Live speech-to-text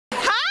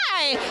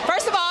say,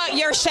 first of all,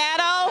 your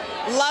shadow,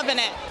 loving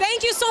it.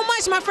 Thank you so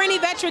much. My friend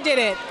Yvette did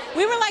it.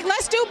 We were like,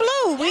 let's do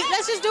blue.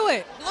 Let's just do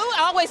it. Blue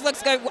always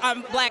looks good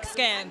on black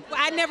skin.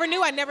 I never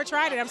knew. I never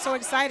tried it. I'm so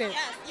excited.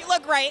 Yes, you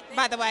look great,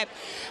 by the way.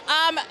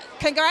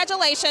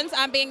 Congratulations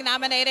on being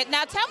nominated.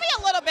 Now, tell me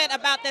a little bit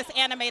about this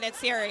animated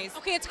series.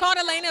 Okay, it's called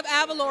Elena of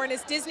Avalor, and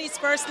it's Disney's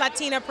first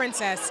Latina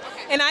princess.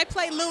 And I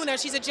play Luna.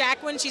 She's a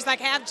Jacqueline. She's like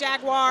half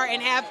jaguar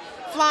and half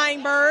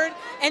flying bird.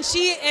 And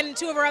she and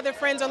two of her other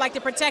friends are like the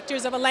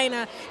protectors of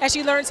Elena as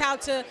she learns how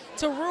to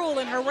rule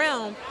in her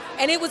realm.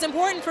 And it was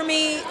important for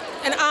me,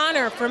 an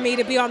honor for me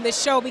to be on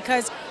this show,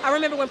 because I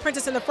remember when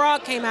Princess and the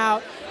Frog came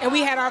out and we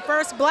had our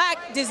first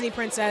black Disney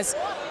princess.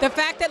 The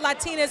fact that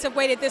Latinas have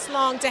waited this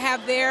long to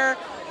have their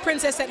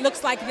princess that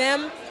looks like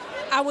them,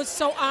 I was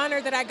so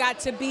honored that I got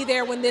to be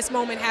there when this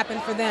moment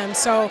happened for them.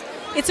 So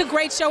it's a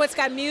great show. It's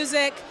got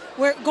music.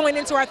 We're going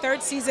into our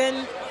third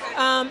season,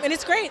 and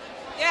it's great.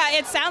 Yeah,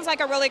 it sounds like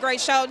a really great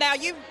show. Now,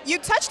 you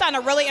touched on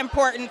a really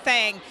important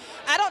thing.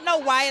 I don't know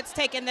why it's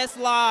taken this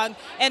long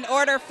in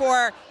order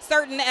for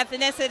certain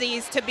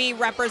ethnicities to be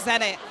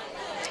represented.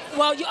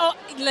 Well,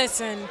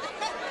 listen,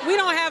 we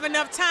don't have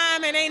enough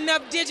time and ain't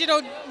enough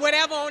digital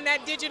whatever on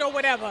that digital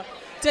whatever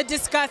to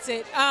discuss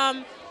it.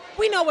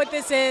 We know what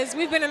this is.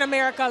 We've been in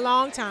America a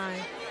long time.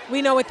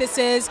 We know what this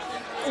is.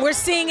 We're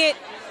seeing it,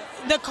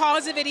 the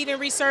cause of it even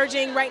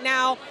resurging right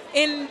now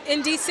in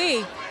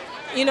D.C.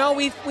 You know,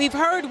 we've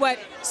heard what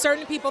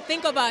certain people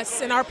think of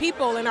us and our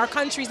people and our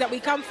countries that we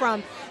come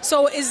from.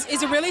 So is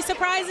it really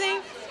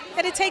surprising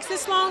that it takes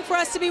this long for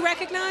us to be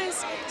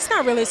recognized? It's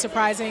not really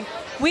surprising.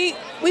 We've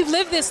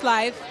lived this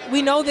life,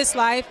 we know this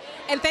life,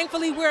 and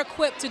thankfully we're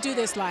equipped to do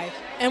this life,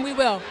 and we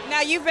will.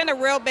 Now, you've been a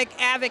real big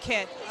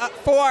advocate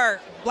for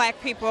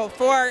black people,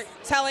 for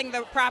telling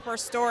the proper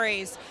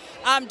stories.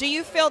 Do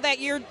you feel that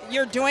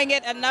you're doing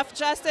it enough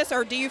justice,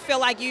 or do you feel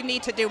like you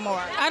need to do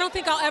more? I don't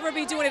think I'll ever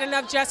be doing it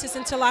enough justice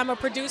until I'm a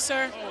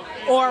producer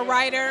or a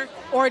writer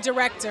or a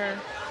director.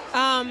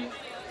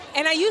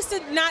 And I used to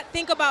not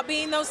think about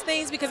being those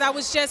things because I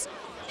was just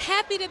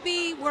happy to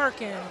be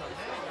working.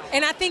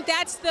 And I think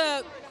that's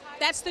the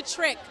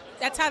trick.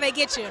 That's how they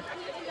get you.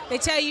 They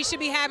tell you should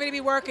be happy to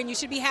be working. You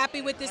should be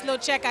happy with this little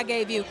check I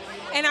gave you.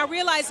 And I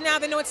realize now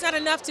that no, it's not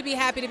enough to be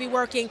happy to be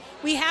working.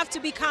 We have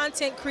to be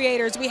content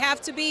creators. We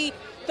have to be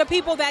the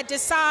people that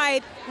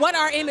decide what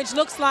our image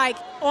looks like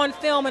on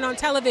film and on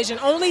television.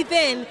 Only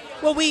then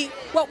will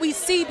what we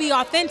see be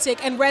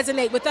authentic and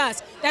resonate with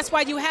us. That's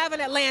why you have an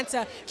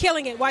Atlanta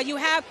killing it, why you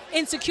have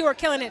Insecure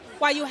killing it,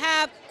 why you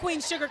have Queen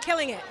Sugar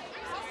killing it.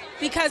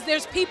 Because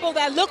there's people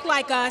that look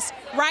like us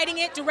writing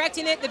it,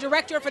 directing it. The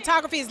director of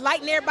photography is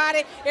lighting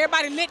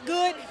everybody lit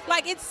good.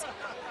 Like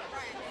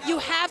you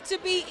have to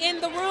be in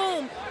the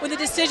room when the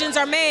decisions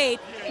are made,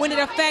 when it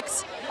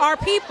affects our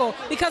people.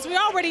 Because we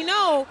already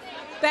know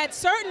that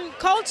certain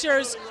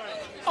cultures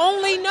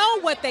only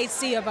know what they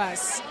see of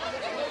us.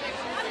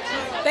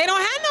 They don't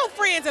have no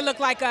friends that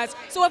look like us.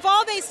 So if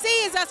all they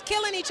see is us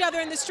killing each other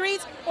in the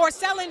streets or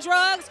selling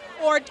drugs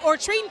or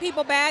treating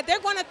people bad,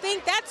 they're gonna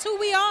think that's who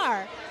we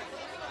are.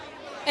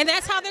 And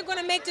that's how they're going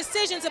to make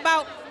decisions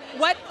about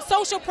what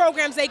social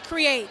programs they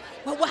create,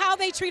 how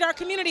they treat our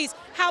communities,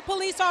 how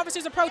police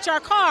officers approach our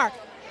car.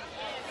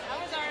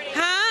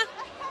 Huh?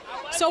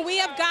 So we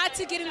have got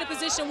to get in a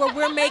position where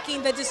we're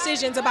making the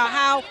decisions about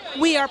how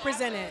we are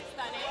presented.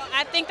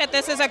 I think that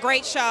this is a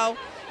great show.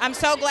 I'm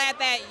so glad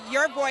that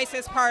your voice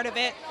is part of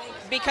it,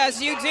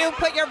 because you do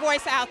put your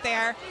voice out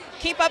there.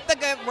 Keep up the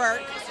good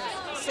work.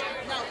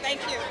 No, thank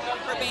you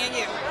for being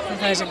you. My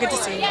pleasure. Good to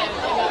see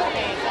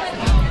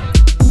you.